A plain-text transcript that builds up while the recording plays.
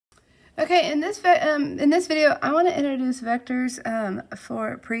Okay, in this video, I want to introduce vectors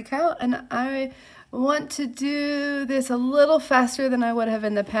for PreCal, and I want to do this a little faster than I would have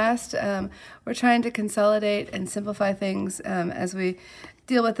in the past. We're trying to consolidate and simplify things as we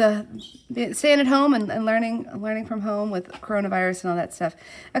deal with the staying at home and learning from home with coronavirus and all that stuff.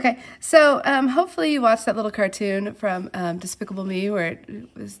 Okay, so hopefully you watched that little cartoon from Despicable Me, where it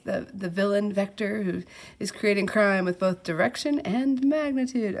was the villain vector who is creating crime with both direction and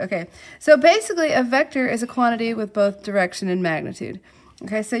magnitude. Okay, so basically a vector is a quantity with both direction and magnitude.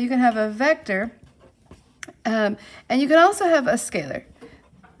 Okay, so you can have a vector and you can also have a scalar.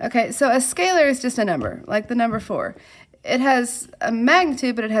 Okay, so a scalar is just a number, like the number 4. It has a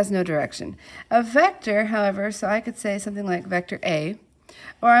magnitude, but it has no direction. A vector, however, so I could say something like vector A,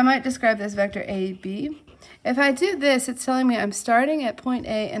 or I might describe this vector AB. If I do this, it's telling me I'm starting at point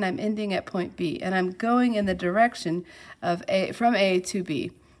A and I'm ending at point B, and I'm going in the direction of from A to B.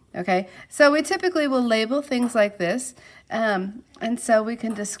 Okay, so we typically will label things like this, and so we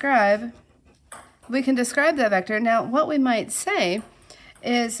can describe that vector. Now, what we might say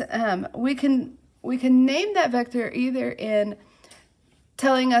is we can name that vector either in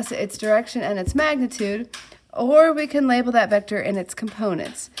telling us its direction and its magnitude, or we can label that vector in its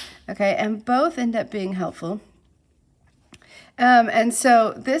components. Okay, and both end up being helpful. And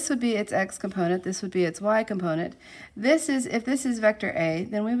so this would be its x component, this would be its y component. If this is vector A,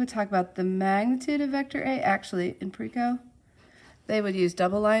 then we would talk about the magnitude of vector A. Actually, in PreCal, they would use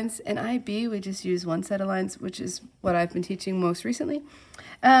double lines. In IB, we just use one set of lines, which is what I've been teaching most recently.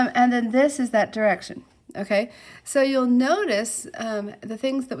 And then this is that direction. Okay, so you'll notice the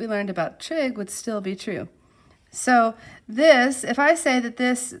things that we learned about trig would still be true. So this, if I say that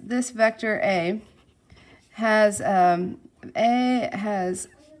this vector A has a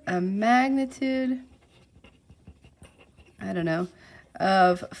magnitude, I don't know,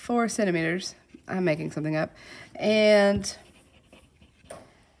 of 4 centimeters. I'm making something up, and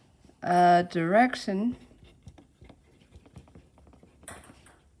a direction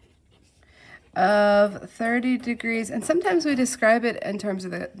of 30 degrees, and sometimes we describe it in terms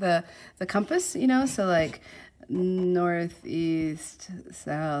of the compass, you know, so like northeast,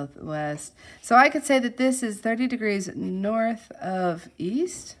 southwest. So I could say that this is 30 degrees north of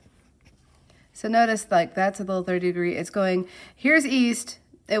east. So notice, like, that's a little 30 degree. It's going, here's east.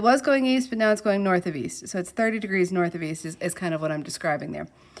 It was going east, but now it's going north of east. So it's 30 degrees north of east is kind of what I'm describing there.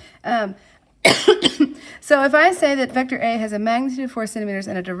 So if I say that vector A has a magnitude of 4 centimeters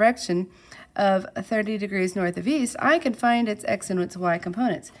and a direction of 30 degrees north of east, I can find its x and its y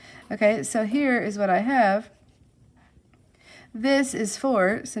components. Okay, so here is what I have. This is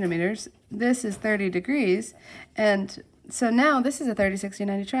 4 centimeters, this is 30 degrees, and so now this is a 30, 60,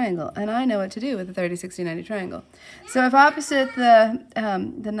 90 triangle, and I know what to do with a 30, 60, 90 triangle. So if opposite the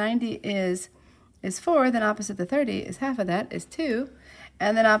 90 is 4, then opposite the 30 is half of that, is 2,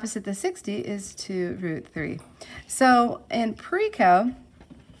 and then opposite the 60 is 2 root 3. So in PreCal,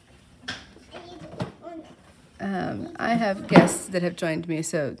 I have guests that have joined me,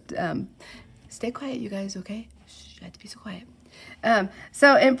 so stay quiet, you guys, okay? Shh, I have to be so quiet.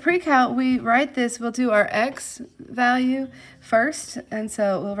 So in PreCal, we write this, we'll do our x value first, and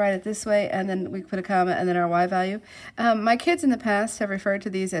so we'll write it this way, and then we put a comma, and then our y value. My kids in the past have referred to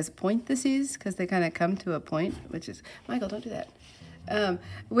these as pointhices, because they kind of come to a point, which is, Michael, don't do that,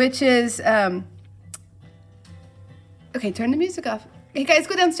 which is, okay, turn the music off. Hey guys,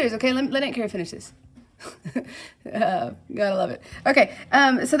 go downstairs, okay? Let Aunt Carrie finish this. Gotta love it. Okay,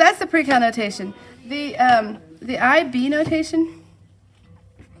 so that's the PreCal notation. The IB notation,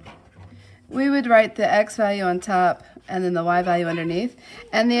 we would write the x value on top and then the y value underneath.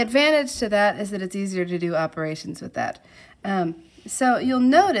 And the advantage to that is that it's easier to do operations with that. So you'll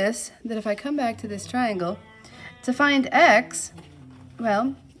notice that if I come back to this triangle, to find x,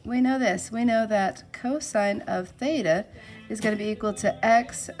 well, we know this. We know that cosine of theta is going to be equal to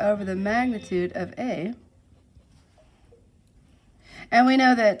x over the magnitude of A. And we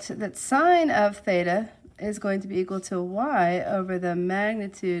know that sine of theta is going to be equal to y over the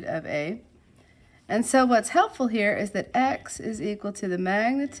magnitude of A. And so what's helpful here is that x is equal to the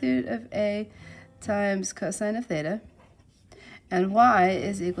magnitude of A times cosine of theta, and y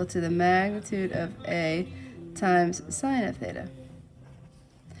is equal to the magnitude of A times sine of theta.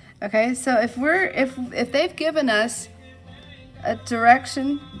 Okay, so if they've given us a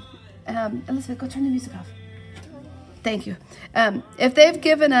direction, Elizabeth, go turn the music off. Thank you. If they've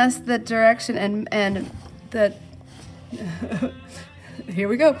given us the direction and the here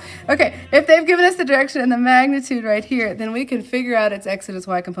we go. Okay, if they've given us the direction and the magnitude right here, then we can figure out its x and its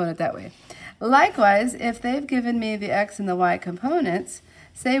y component that way. Likewise, if they've given me the x and the y components,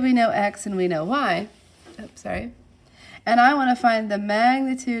 say we know x and we know y. Oops, sorry. And I want to find the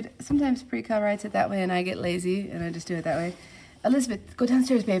magnitude. Sometimes PreCal writes it that way and I get lazy and I just do it that way. Elizabeth, go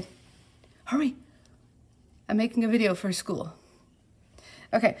downstairs, babe. Hurry. I'm making a video for school.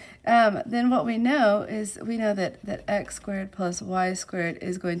 Okay, then what we know is we know that x squared plus y squared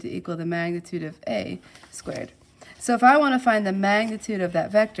is going to equal the magnitude of a squared. So if I want to find the magnitude of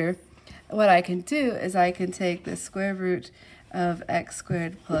that vector, what I can do is I can take the square root of x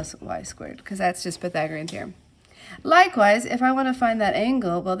squared plus y squared, because that's just Pythagorean theorem. Likewise, if I want to find that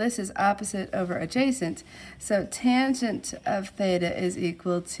angle, well, this is opposite over adjacent, so tangent of theta is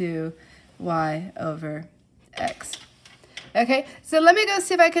equal to y over x. Okay, so let me go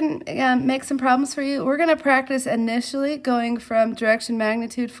see if I can make some problems for you. We're going to practice initially going from direction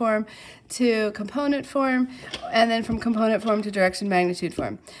magnitude form to component form, and then from component form to direction magnitude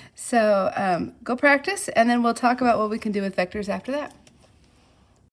form. So go practice, and then we'll talk about what we can do with vectors after that.